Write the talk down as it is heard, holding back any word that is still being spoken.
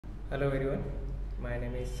Hello everyone, my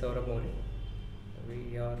name is Saurabh Mori.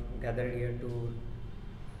 We are gathered here to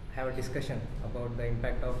have a discussion about the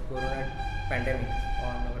impact of corona pandemic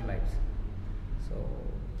on our lives. So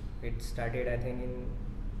it started I think in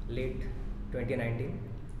late 2019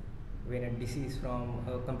 when a disease from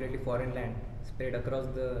a completely foreign land spread across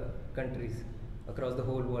the countries, across the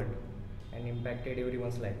whole world and impacted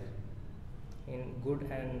everyone's life in good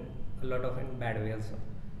and a lot of in bad way also.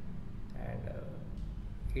 And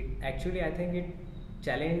it actually I think it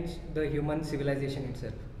challenged the human civilization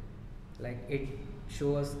itself. Like it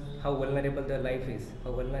shows how vulnerable the life is,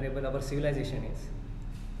 how vulnerable our civilization is.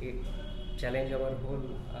 It challenged our whole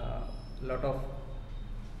lot of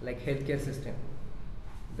like healthcare system,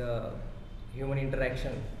 the human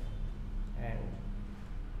interaction, and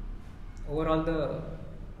overall the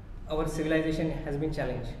our civilization has been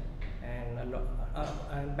challenged and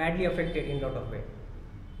and badly affected in a lot of way.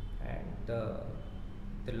 And the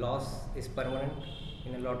loss is permanent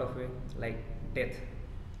in a lot of way, like death,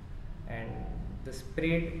 and the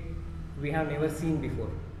spread we have never seen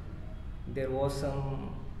before. There was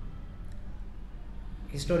some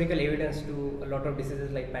historical evidence to a lot of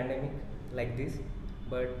diseases like pandemic like this,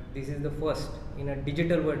 but this is the first in a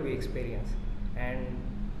digital world we experience. And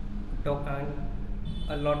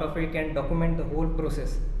a lot of it can document the whole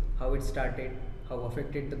process, how it started, how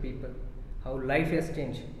affected the people, how life has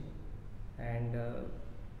changed. And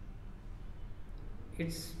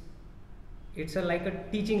it's like a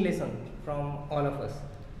teaching lesson from all of us,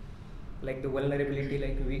 like the vulnerability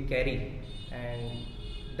like we carry, and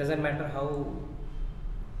doesn't matter how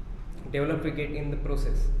developed we get in the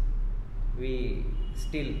process, we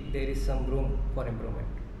still there is some room for improvement.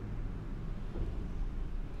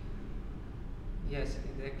 Yes,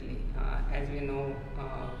 exactly. As we know,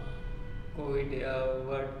 COVID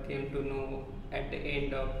word came to know at the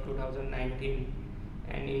end of 2019,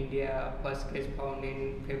 and India first case found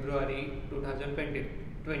in February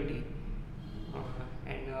 2020.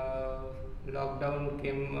 And lockdown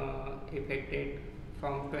came effected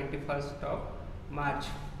from 21st of March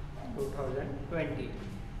 2020,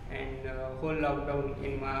 and whole lockdown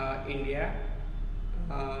in India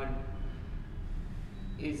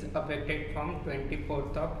is affected from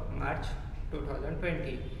 24th of March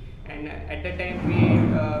 2020. And at the time we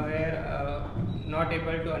were not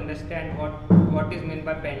able to understand what is meant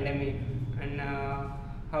by pandemic, and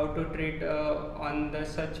how to treat on the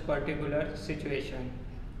such particular situation,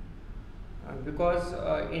 because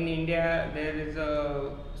in India there is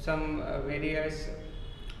some various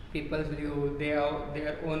people's view, they have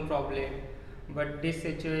their own problem, but this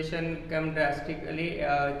situation came drastically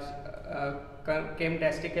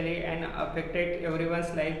and affected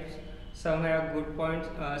everyone's lives. Some have good points,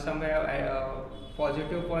 some have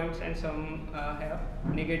positive points, and some have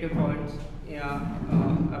negative points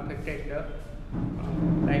affected the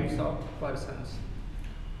lives of persons.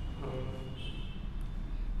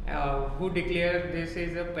 Who declared this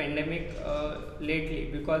is a pandemic lately,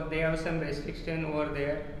 because they have some restriction over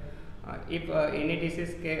there. If any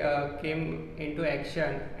disease came into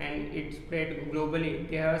action and it spread globally,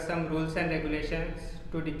 they have some rules and regulations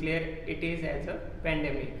to declare it is as a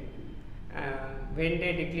pandemic. When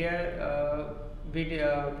they declare,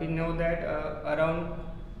 we know that around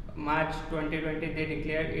March 2020 they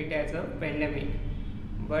declared it as a pandemic,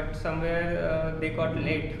 but somewhere they got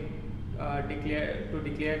late to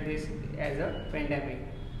declare this as a pandemic.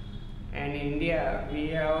 And in India we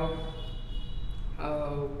have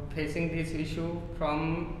facing this issue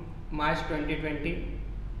from March 2020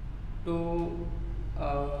 to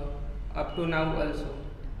up to now also.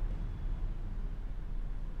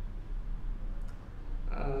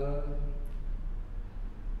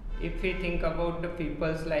 If we think about the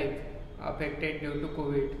people's life affected due to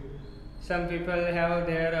COVID, some people have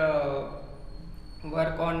their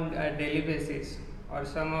work on a daily basis, or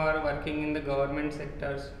some are working in the government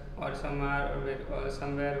sectors, or some are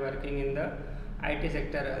somewhere working in the IT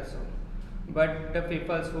sector also. But the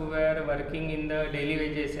people who were working in the daily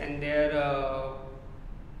wages and they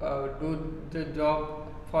do the job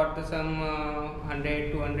for the some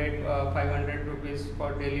 100, 200, 500 rupees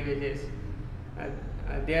for daily wages,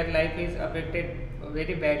 their life is affected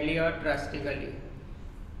very badly or drastically,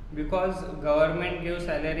 because government gives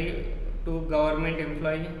salary to government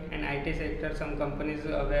employee, and IT sector some companies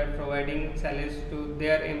were providing salaries to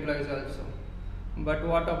their employees also. But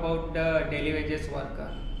what about the daily wages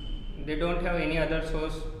worker? They don't have any other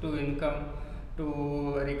source to income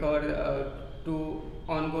to recover, to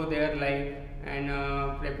ongo their life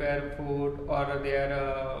and prepare food, or their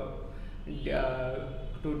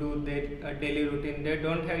to do their daily routine. They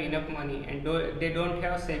don't have enough money, and they don't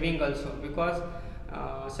have saving also, because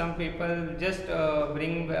Some people just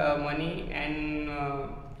bring money and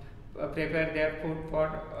prepare their food for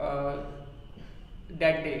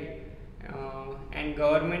that day, and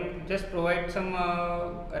government just provide some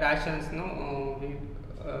rations, no,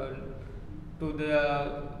 to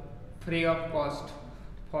the free of cost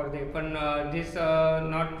for them, but this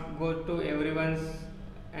not go to everyone's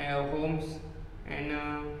homes, and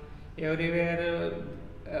everywhere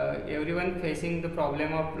everyone facing the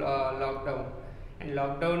problem of lockdown. And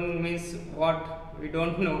lockdown means what, we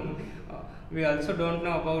don't know. We also don't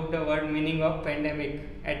know about the word meaning of pandemic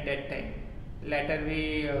at that time. Later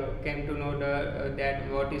we came to know that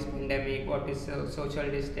what is pandemic, what is social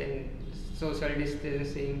distancing,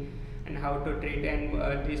 and how to treat and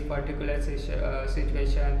this particular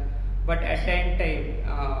situation. But at that time,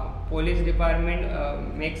 police department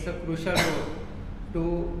makes a crucial role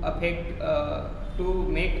to affect to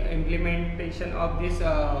make implementation of this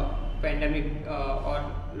pandemic or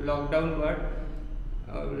lockdown word,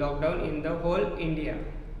 lockdown in the whole India,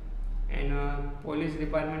 and police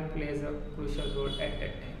department plays a crucial role at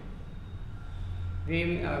that time.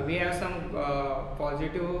 We have some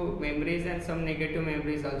positive memories and some negative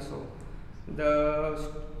memories also. The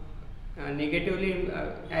negatively,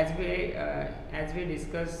 as we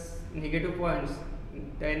discuss negative points,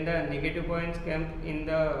 then the negative points came in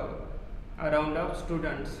the around of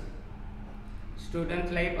students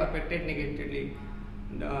life affected negatively.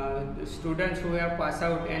 The students who have passed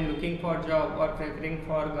out and looking for job or preparing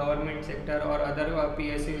for government sector or other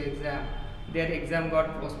PSU exam, their exam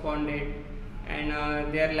got postponed, and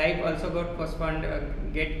their life also got postponed,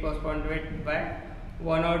 get postponed by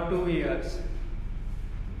 1 or 2 years.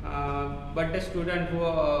 But the student who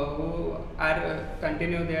are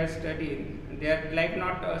continue their study, their life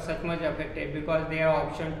not such much affected, because they have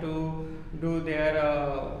option to do their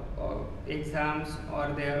exams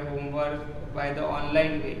or their homework by the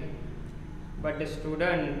online way. But the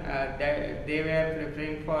student they were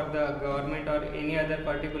preparing for the government or any other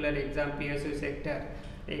particular exam, PSU sector,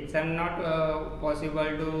 the exam not possible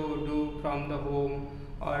to do from the home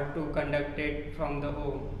or to conduct it from the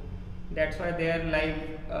home. That's why their life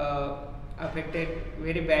affected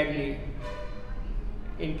very badly,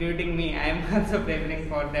 including me. I am also preparing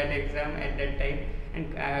for that exam at that time,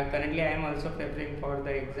 and currently I am also preparing for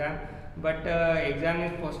the exam, but exam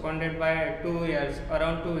is postponed by 2 years,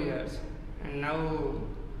 around 2 years, and now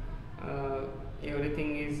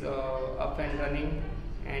everything is up and running,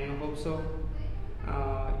 and hope so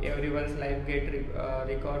everyone's life get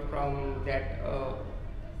recovered from that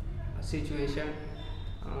situation.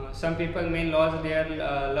 Some people may lose their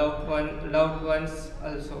loved ones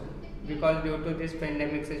also, because due to this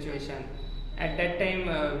pandemic situation. At that time,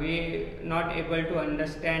 we not able to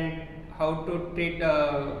understand how to treat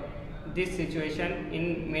this situation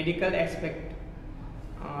in medical aspect.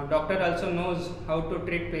 Doctor also knows how to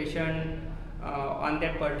treat patient on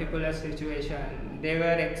that particular situation. They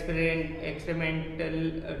were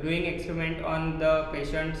doing experiment on the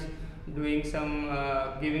patients, doing some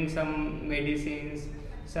giving some medicines,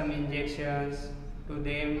 some injections to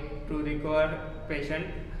them to recover patient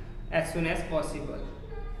as soon as possible.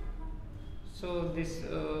 So this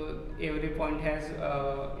every point has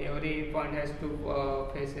two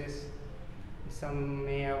faces. Some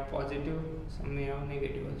may have positive, some may have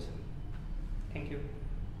negative also. Thank you.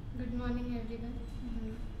 Good morning, everyone.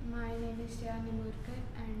 My name is Shreya Nimurkar,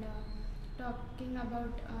 and talking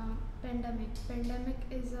about pandemic. Pandemic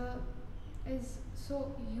is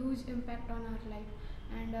so huge impact on our life,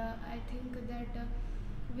 and I think that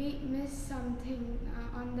we miss something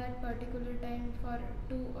on that particular time for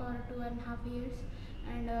 2 or 2.5 years,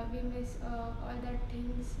 and we miss all that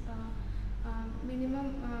things.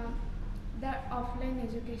 Minimum that offline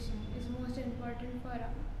education is most important for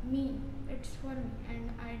me. It's for me, and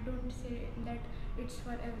I don't say that it's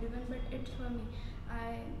for everyone, but it's for me.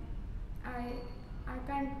 I I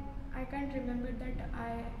can't remember that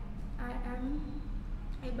I am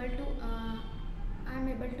able to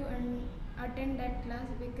attend that class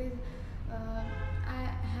because I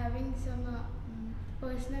having some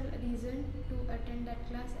personal reason to attend that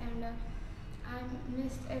class, and I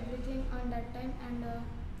missed everything on that time, and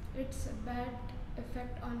it's a bad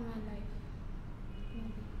effect on my life.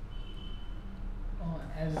 Maybe.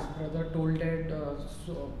 As brother told that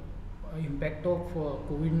impact of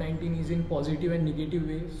COVID-19 is in positive and negative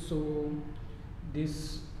way. So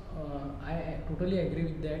this I totally agree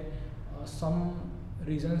with that. Some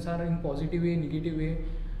reasons are in positive way, negative way,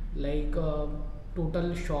 like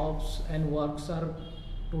total shops and works are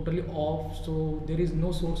totally off, so there is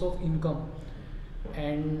no source of income,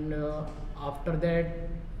 and after that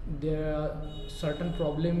there are certain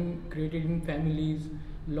problem created in families,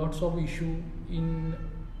 lots of issue in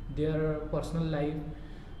their personal life.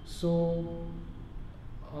 So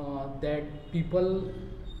that people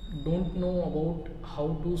don't know about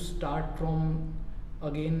how to start from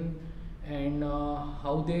again, and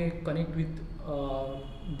how they connect with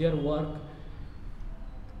their work,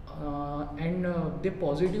 and the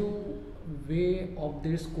positive way of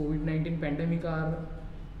this COVID-19 pandemic are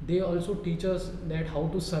they also teach us that how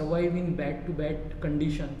to survive in bad to bad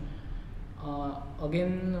condition.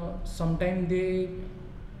 Again, sometimes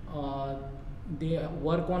uh, they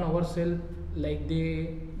work on ourselves, like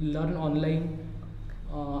they learn online.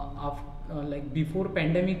 Like before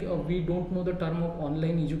pandemic, we don't know the term of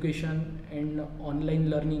online education and online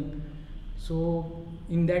learning. So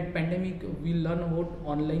in that pandemic we learn about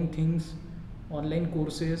online things, online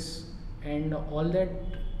courses, and all that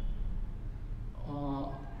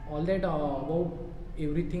about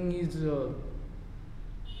everything is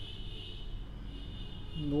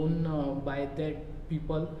known by that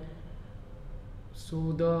people.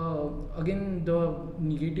 So the again the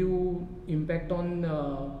negative impact on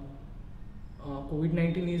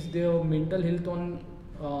COVID-19 is their mental health on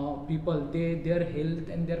people. Their health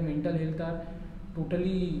and their mental health are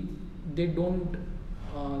totally, they don't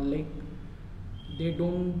like they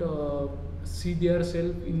don't see their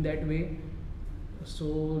self in that way. So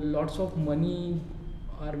lots of money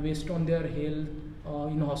are wasted on their health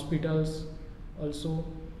in hospitals also.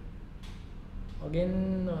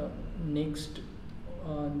 Again, next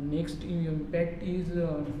impact is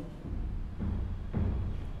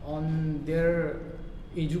on their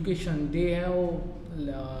education. They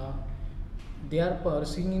are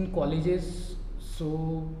pursuing in colleges,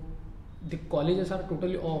 so the colleges are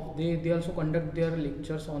totally off. They also conduct their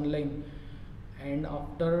lectures online, and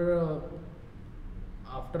after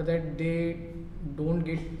that they don't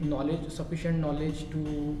get sufficient knowledge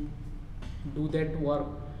to do that work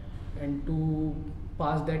and to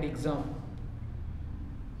pass that exam.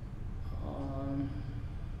 um,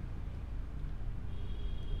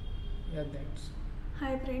 yeah, that's.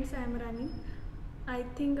 Hi friends, I am Rani. I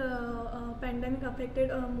think pandemic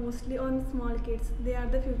affected mostly on small kids. They are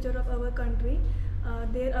the future of our country.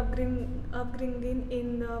 Their upbringing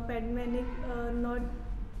in the pandemic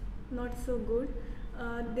not so good.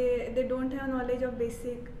 They don't have knowledge of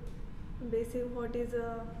basic what is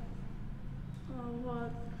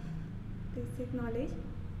what basic knowledge.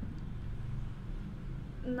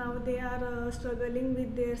 Now they are struggling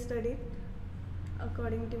with their study,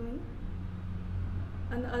 according to me.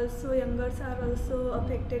 And also youngers are also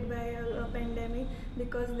affected by a pandemic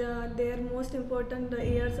because their most important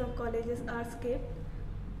years of colleges are skipped.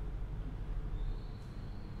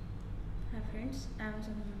 Hi friends, I am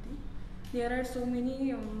Sanjati. There are so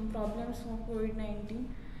many problems for COVID-19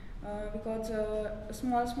 because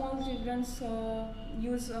small children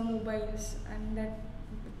use mobiles, and that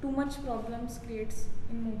too much problems creates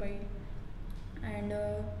in mobile, and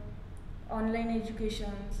online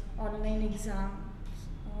educations, online exams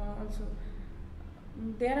also.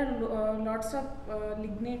 There are lots of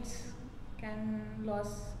lignates can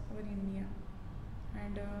lose over India,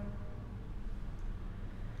 and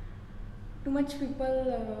too much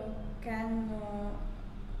people can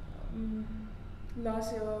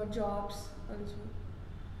lose jobs also,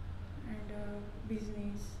 and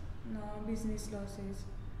business losses,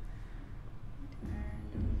 and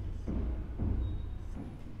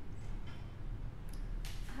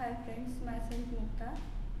Hi friends, myself Mukta.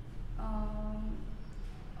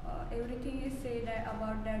 Everything is said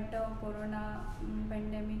about that corona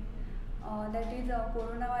pandemic. That is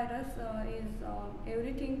coronavirus is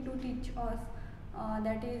everything to teach us.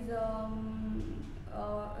 That is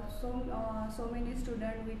so many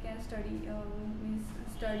students we can study means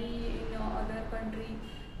study in other country.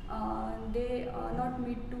 They not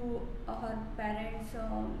meet to her parents.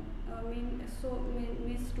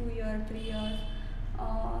 Means 2 years, 3 years.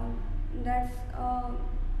 That's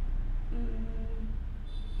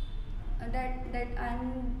that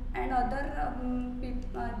and other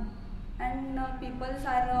peoples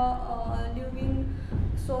are living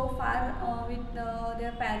so far with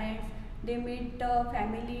their parents. They meet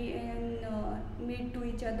family and meet to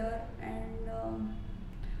each other, and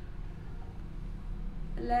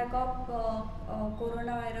lack of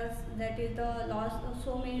coronavirus, that is the loss,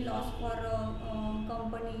 so many loss for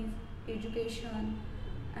companies, education,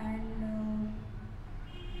 and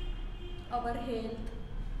our health.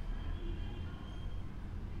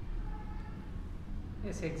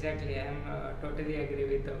 Yes, exactly. I am totally agree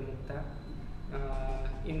with Mukta.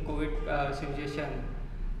 In COVID situation,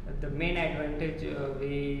 the main advantage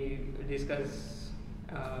we discuss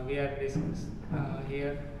we are discuss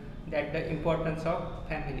here that the importance of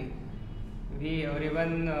family. We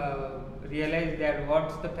everyone realize that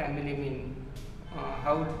what's the family mean,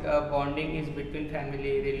 how bonding is between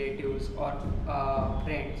family, relatives, or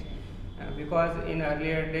friends. Because in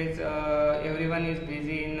earlier days, everyone is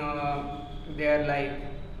busy in their life.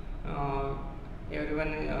 Uh,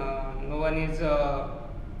 no one is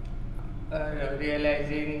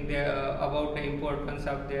realizing about the importance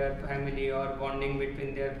of their family or bonding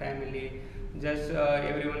between their family. Just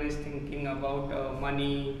everyone is thinking about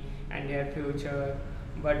money and their future.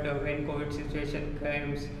 But when COVID situation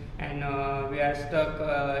comes and we are stuck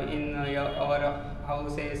in our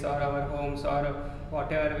houses or our homes or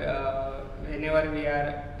whatever, whenever we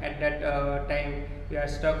are at that time, we are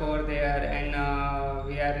stuck over there, and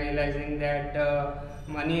we are realizing that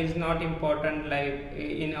money is not important life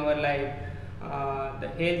in our life. The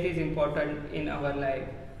health is important in our life.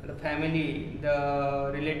 The family,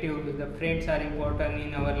 the relatives, the friends are important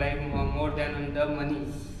in our life more than the money.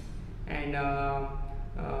 And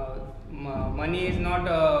money is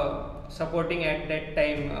not supporting at that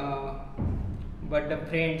time, but the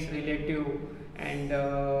friends, relative, and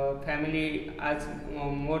family are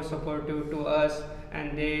more supportive to us,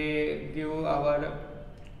 and they give our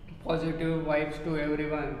positive vibes to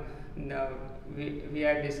everyone. Now, we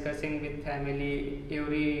are discussing with family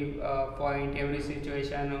every point, every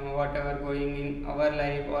situation, whatever going in our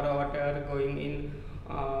life or whatever going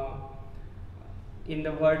in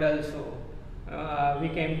the world also. We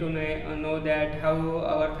came to know that how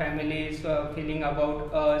our family is feeling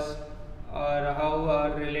about us, or how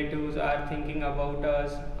our relatives are thinking about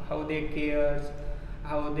us, how they care,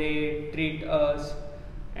 how they treat us,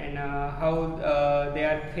 and how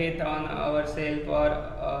their faith on ourselves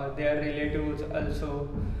or their relatives also.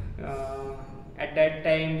 At that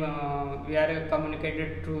time, we are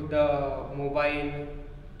communicated through the mobile,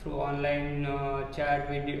 through online chat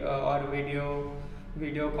video or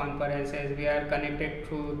video conferences. We are connected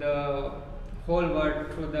through the whole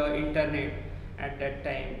world through the internet at that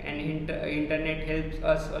time, and internet helps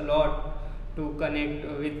us a lot to connect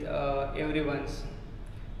with everyone's.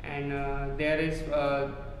 And there is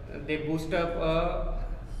they boost up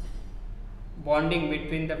bonding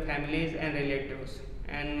between the families and relatives.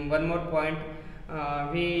 And one more point,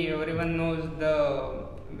 we everyone knows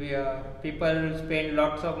people spend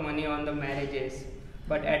lots of money on the marriages,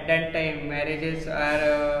 but at that time marriages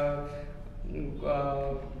are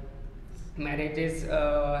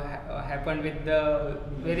happen with the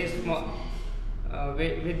very small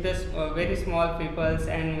with the very small peoples,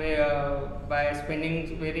 and by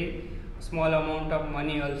spending very small amount of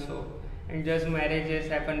money also. And just marriages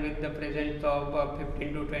happen with the presence of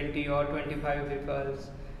 15 to 20 or 25 peoples.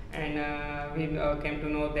 And we came to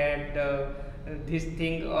know that this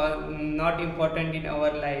thing are not important in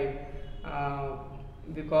our life,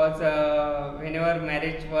 because whenever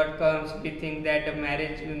marriage word comes, we think that the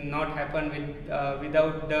marriage will not happen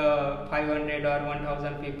without the 500 or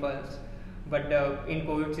 1000 peoples. But in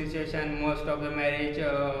COVID situation, most of the marriage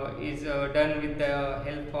is done with the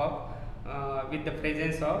help of with the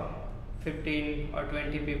presence of 15 or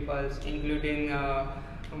 20 people, including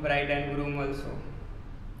bride and groom also.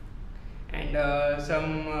 And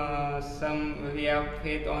some we have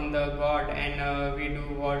faith on the God, and we do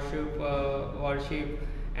worship.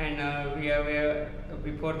 And we are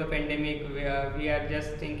before the pandemic, we are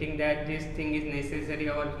just thinking that this thing is necessary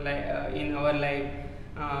in our life.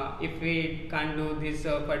 If we can't do this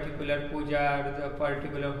particular puja or the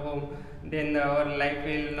particular home, then our life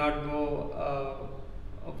will not go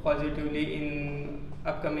positively in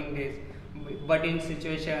upcoming days. But in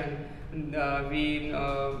situation, we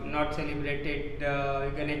not celebrated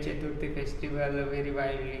Ganesh Chaturthi festival very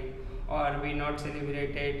widely, or we not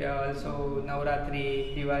celebrated also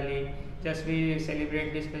Navratri, Diwali. Just we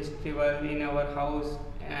celebrate this festival in our house,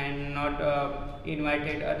 and not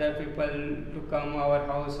invited other people to come our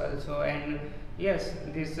house also. And yes,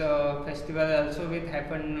 this festival also will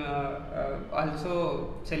happen,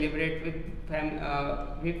 also celebrate with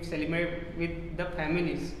we celebrate with the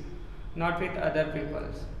families, not with other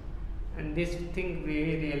peoples. And this thing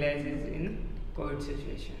we realize is in COVID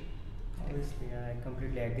situation. Obviously, I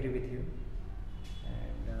completely agree with you.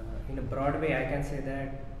 And in a broad way, I can say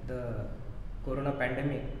that the corona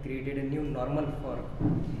pandemic created a new normal for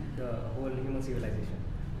the whole human civilization.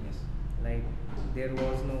 Yes. Like, there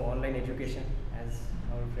was no online education, as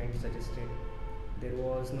our friend suggested. There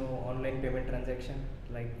was no online payment transaction.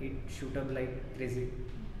 Like, it shoot up like crazy.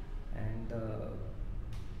 And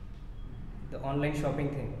the online shopping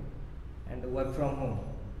thing and the work from home,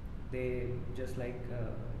 they just like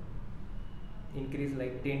increase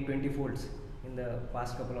like 10-20 folds in the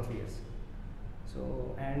past couple of years.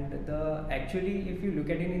 So, and the actually, if you look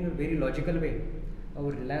at it in a very logical way, our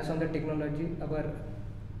reliance on the technology, our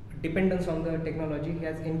dependence on the technology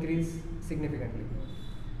has increased significantly.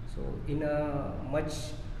 So, in a much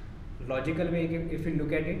logical way, if you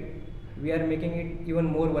look at it, we are making it even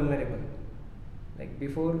more vulnerable. Like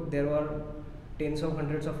before, there were tens of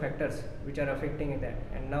hundreds of factors which are affecting that,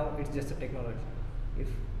 and now it's just a technology. If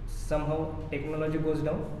somehow technology goes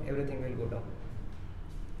down, everything will go down.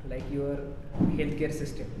 Like your healthcare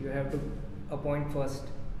system, you have to appoint first,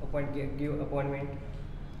 give appointment,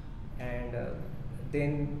 and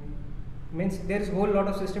then means there is whole lot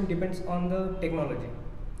of system depends on the technology,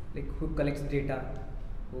 like who collects data,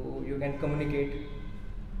 who you can communicate,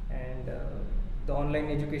 and the online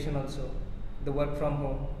education also, the work from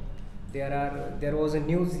home. There was a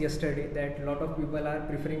news yesterday that a lot of people are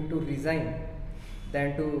preferring to resign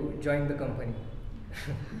than to join the company.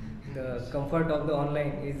 The comfort of the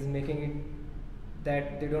online is making it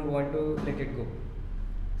that they don't want to let it go.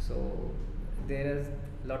 So there is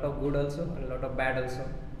a lot of good also and a lot of bad also.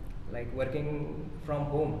 Like working from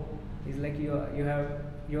home is like you have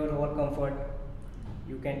your own comfort.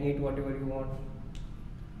 You can eat whatever you want.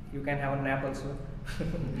 You can have a nap also.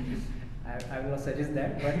 I will not suggest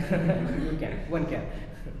that, but you can. One can.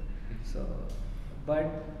 So,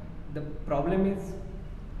 but the problem is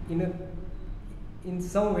in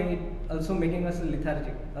some way it also making us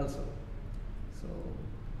lethargic also. So,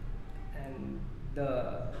 and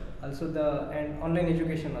and online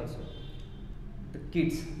education also, the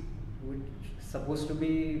kids which supposed to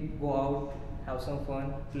be go out, have some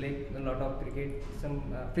fun, play a lot of cricket, some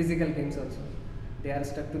physical games also, they are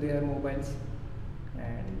stuck to their mobiles,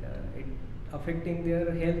 and it affecting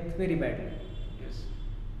their health very badly. Yes.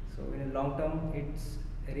 So in a long term it's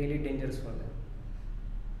really dangerous for them,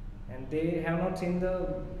 and they have not seen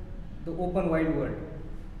the open wide world.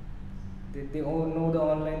 They all know the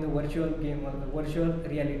online, the virtual game or the virtual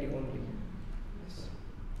reality only. Yes.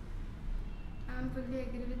 I'm fully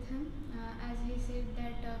agree with him. As he said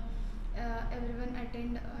that everyone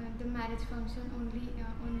attend the marriage function only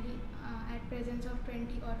at presence of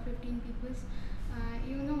 20 or 15 people.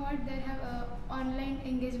 You know what? They have a online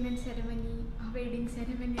engagement ceremony, a wedding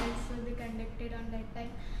ceremony also they conducted on that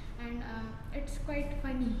time, and it's quite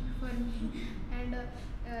funny for me. And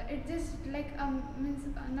it's just like means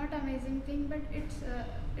not amazing thing, but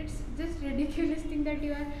it's just ridiculous thing that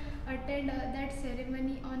you are attend that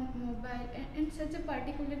ceremony on mobile, and such a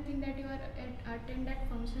particular thing that you are attend that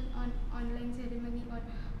function on online ceremony or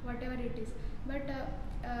whatever it is. But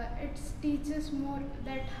it teaches more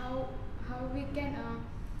that how we can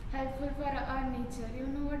helpful for our nature. You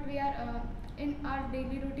know what, we are in our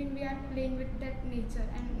daily routine we are playing with that nature,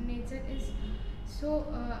 and nature is so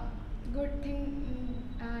good thing.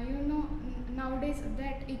 Nowadays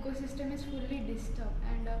that ecosystem is fully disturbed,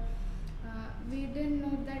 and we didn't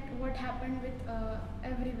know that what happened with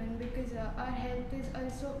everyone, because our health is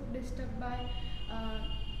also disturbed by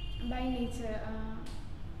nature,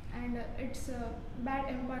 and it's a bad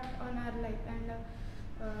impact on our life. And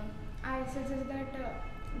I suggest that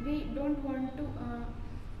we don't want to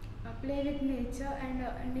play with nature,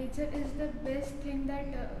 and nature is the best thing that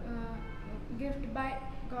gift by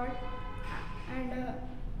God, and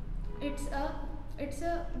it's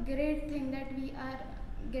a great thing that we are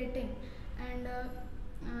getting. And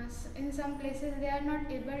in some places they are not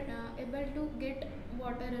able to get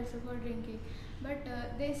water also for drinking, but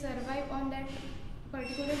they survive on that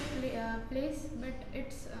particular place. But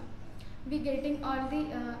it's we getting all the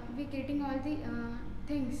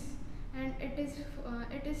things, and it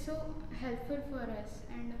is so helpful for us.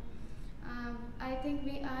 And I think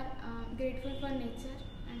we are grateful for nature,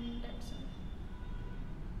 and that's all.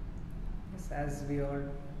 Yes, as we all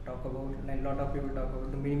talk about, and a lot of people talk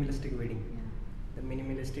about the minimalistic wedding, the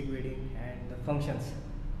minimalistic wedding and the functions,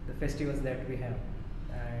 the festivals that we have.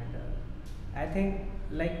 And I think,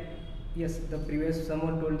 like, yes, the previous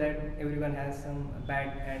someone told that everyone has some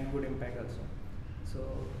bad and good impact also. So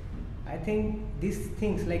I think these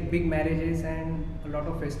things like big marriages and a lot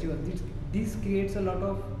of festivals, this creates a lot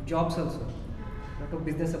of jobs also, lot of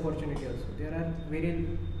business opportunity also. There are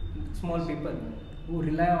very small people who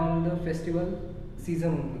rely on the festival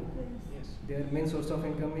season only. Yes. Their main source of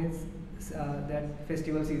income is that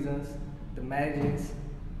festival seasons, the marriages.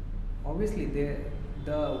 Obviously,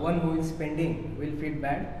 the one who is spending will feel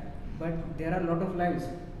bad, but there are a lot of lives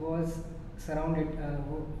who was surrounded,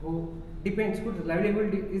 who depends, whose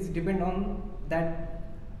livelihood is depend on that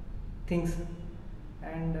things.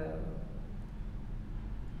 And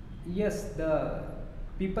yes, the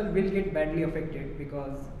people will get badly affected,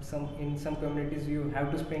 because in some communities you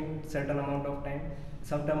have to spend certain amount of time,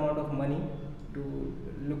 certain amount of money to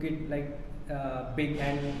look it like big,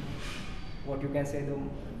 and what you can say, the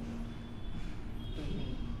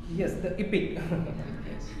yes, the epic.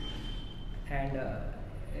 And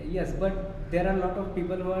yes, but there are a lot of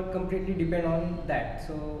people who are completely depend on that,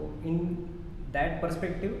 so in that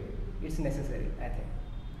perspective it's necessary, I think.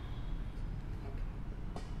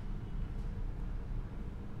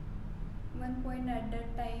 One point at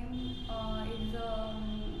that time is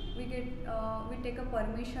we take a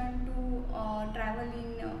permission to travel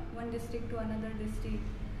in one district to another district.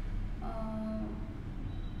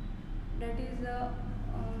 That is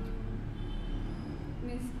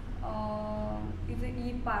means is a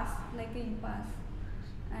e-pass, like a e-pass,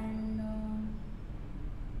 and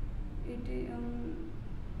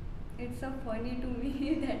it's so funny to me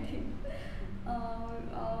that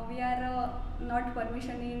we are not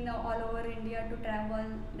permission in all over India to travel,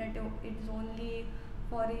 that it's only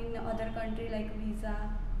for in other country like visa,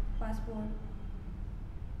 passport.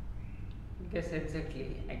 Yes, exactly.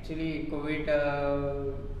 Actually,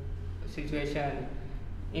 situation,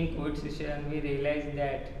 in COVID situation, we realized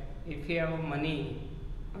that if you have money,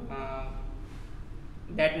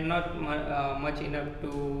 that not much enough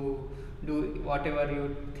to do whatever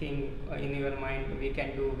you think in your mind we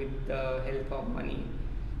can do with the help of money.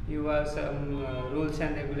 You have some rules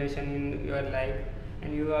and regulation in your life,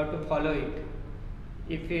 and you have to follow it.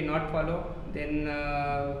 If we not follow, then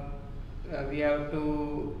we have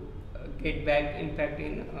to get back impact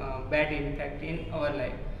in bad impact in our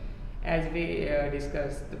life. As we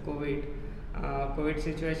discussed the COVID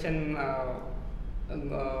situation,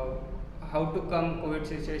 how to come COVID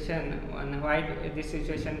situation and why this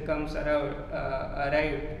situation comes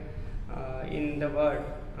arrived in the world.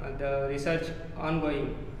 The research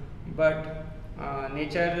ongoing, but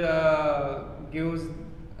gives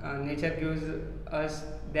nature gives us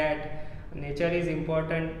that nature is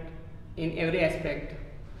important in every aspect.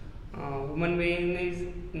 Human being is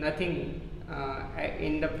nothing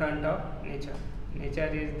in the front of nature. Nature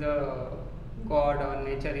is the god, or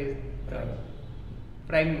nature is the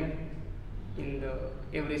prime in the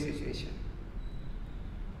every situation.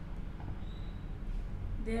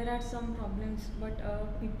 There are some problems, but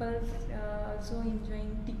people also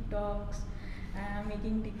enjoying TikToks,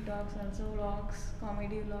 making TikToks, also vlogs,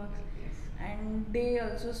 comedy vlogs, Yes. and they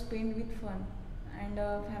also spend with fun, and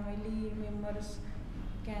family members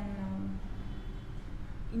can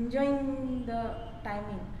enjoying the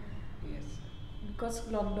timing Yes. because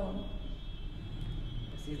lockdown.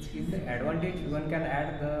 It's in the advantage one can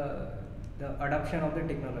add the adoption of the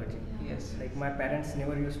technology. Yes. Like my parents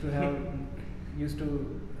never used to have used to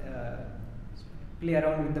play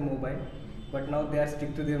around with the mobile, but now they are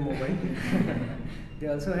stick to their mobile. They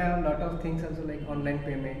also have a lot of things also, like online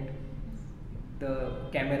payment, the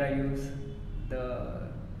camera use, the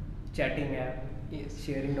chatting app, Yes.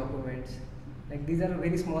 sharing documents. Like these are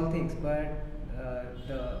very small things, but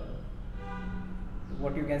the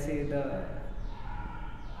what you can say,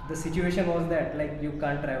 the situation was that, like, you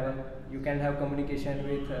can't travel, you can't have communication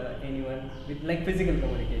with anyone, with like physical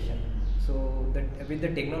communication. So that with the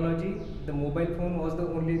technology, the mobile phone was the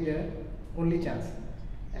only chance,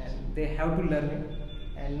 and they have to learn it,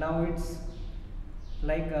 and now it's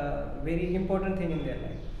like a very important thing in their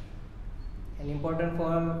life, and important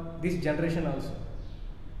for this generation also.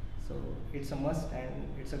 So it's a must, and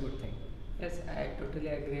it's a good thing. Yes, I totally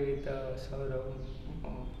agree with Saurav,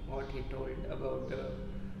 what he told about the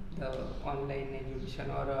online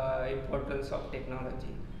education or importance of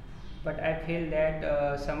technology. But I feel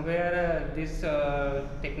that somewhere this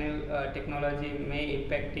technology may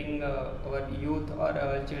impacting our youth or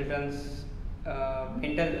children's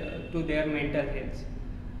mental to their mental health.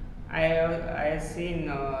 I have seen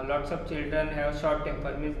lots of children have short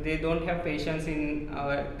temper, means they don't have patience in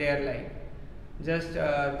their life. Just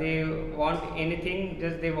they want anything,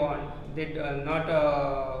 just they want. They do not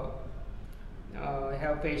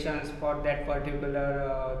have patience for that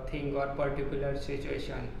particular thing or particular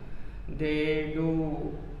situation. They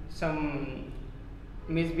do some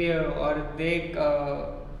misbehave, or they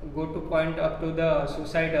go to point up to the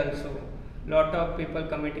suicide also. Lot of people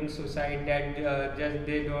committing suicide that just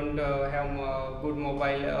they don't have good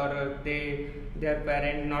mobile, or their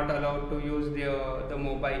parent not allowed to use the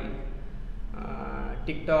mobile.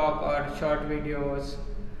 TikTok or short videos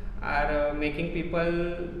are making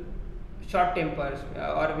people short tempers,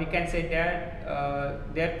 or we can say that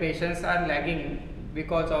their patience are lagging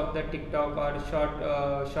because of the TikTok or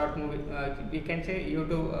short movie. We can say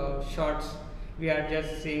YouTube shorts. We are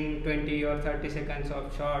just seeing 20 or 30 seconds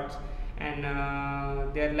of shorts, and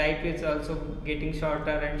their life is also getting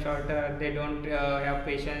shorter and shorter. They don't have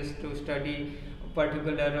patience to study a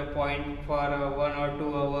particular point for 1 or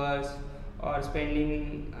 2 hours, or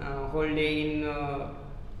spending whole day in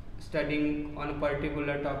studying on a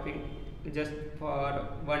particular topic just for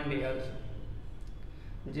one day also.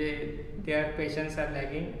 Their patience are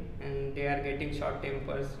lagging, and they are getting short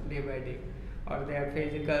tempers day by day, or their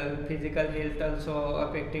physical health also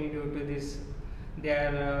affecting due to this. They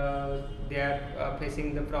are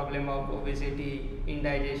facing the problem of obesity,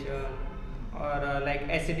 indigestion, or like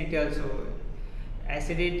acidity also.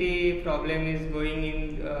 Acidity problem is going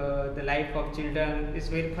in the life of children. It's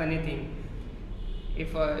very funny thing.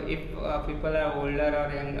 If people are older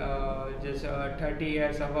or young, just 30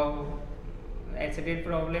 years above, acidity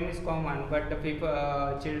problem is common, but the people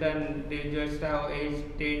children, they just have age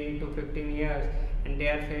 10 to 15 years, and they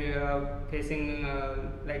are facing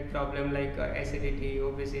like problem like acidity,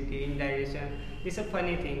 obesity, indigestion. It's a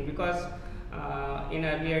funny thing, because in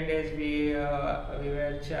earlier days we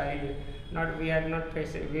were child, not we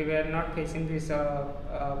were not facing this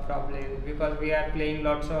problem, because we are playing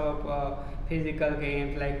lots of physical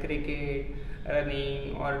games like cricket,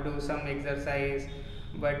 running, or do some exercise.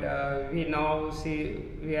 But we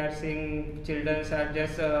are seeing children are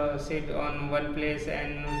just sit on one place,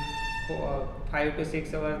 and 5 to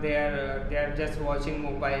 6 hours they are just watching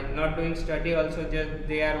mobile, not doing study also, just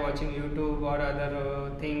they are watching YouTube or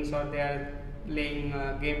other things, or they are playing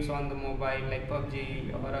games on the mobile like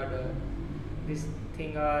PUBG or other. These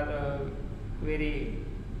things are very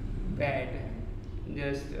bad.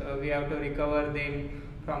 Just we have to recover them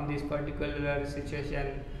from this particular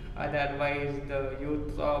situation, otherwise the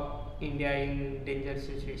youth of India in danger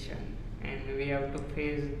situation, and we have to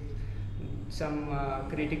face some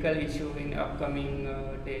critical issue in upcoming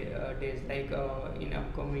days, like in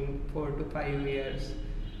upcoming 4 to 5 years,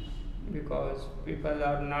 because people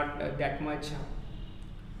are not that much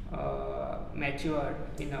matured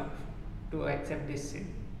enough to accept this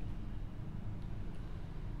sin.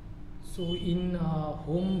 So in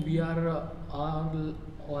home we are all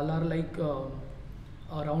are like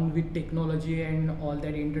around with technology and all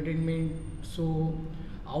that entertainment. So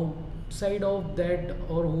outside of that,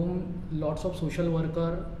 our home, lots of social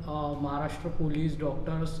worker, Maharashtra police,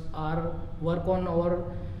 doctors are work on our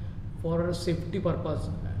for safety purpose,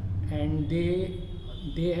 and they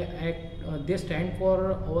stand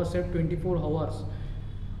for ourselves 24 hours.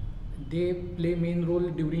 They play main role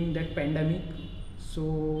during that pandemic.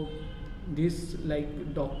 So these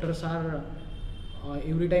like doctors are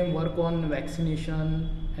every time work on vaccination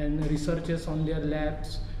and researches on their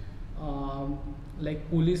labs. Like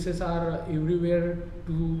polices are everywhere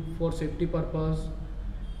to for safety purpose.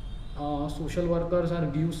 Social workers are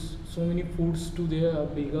gives so many foods to their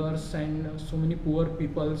beggars and so many poor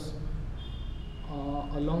peoples.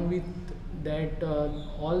 Along with that,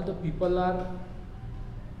 all the people are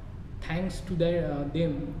thanks to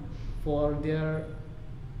them for their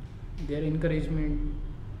encouragement,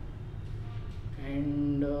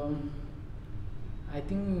 and I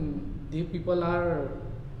think the people are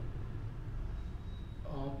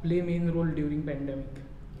play main role during pandemic.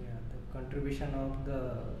 Yeah, the contribution of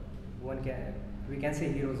the we can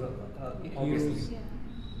say heroes, obviously. Heroes.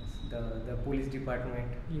 Yeah. The police department,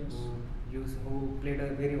 Yes. who played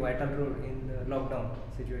a very vital role in the lockdown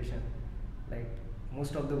situation. Like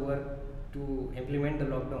most of the work to implement the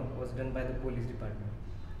lockdown was done by the police department,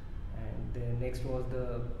 and the next was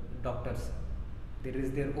the doctors. They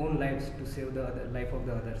risk their own lives to save the life of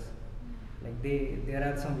the others. Like there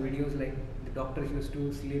are some videos like the doctors used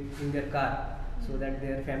to sleep in their car so that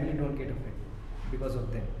their family don't get affected because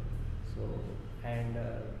of them. So, and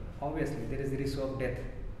obviously there is the risk of death.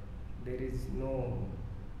 There is no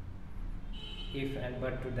if and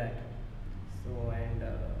but to that. So, and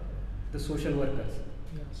the social workers,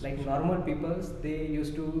 Yes. like normal people, they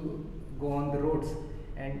used to go on the roads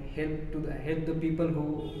and help the people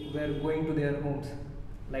who were going to their homes,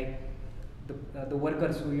 like the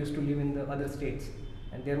workers who used to live in the other states,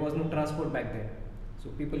 and there was no transport back then, so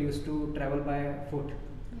people used to travel by foot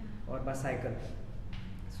or by cycle,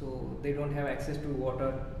 so they don't have access to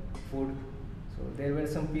water, food. So there were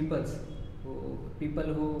some people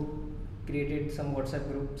who created some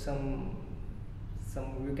WhatsApp group, some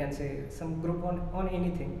you can say some group on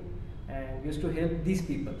anything, and used to help these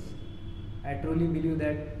people. I truly believe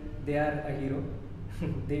that they are a hero.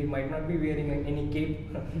 They might not be wearing any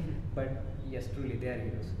cape, but yes, truly they are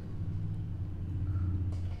heroes.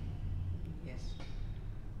 Yes,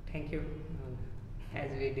 thank you. As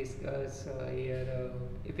we discuss here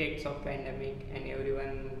effects of pandemic, and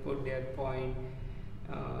everyone put their point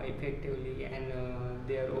effectively, and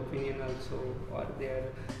their opinion also, or their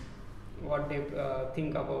what they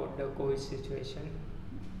think about the COVID situation.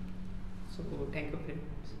 So thank you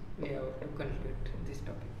friends, we have to conclude this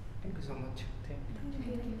topic. Thank you so much. Thank you.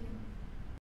 Thank you.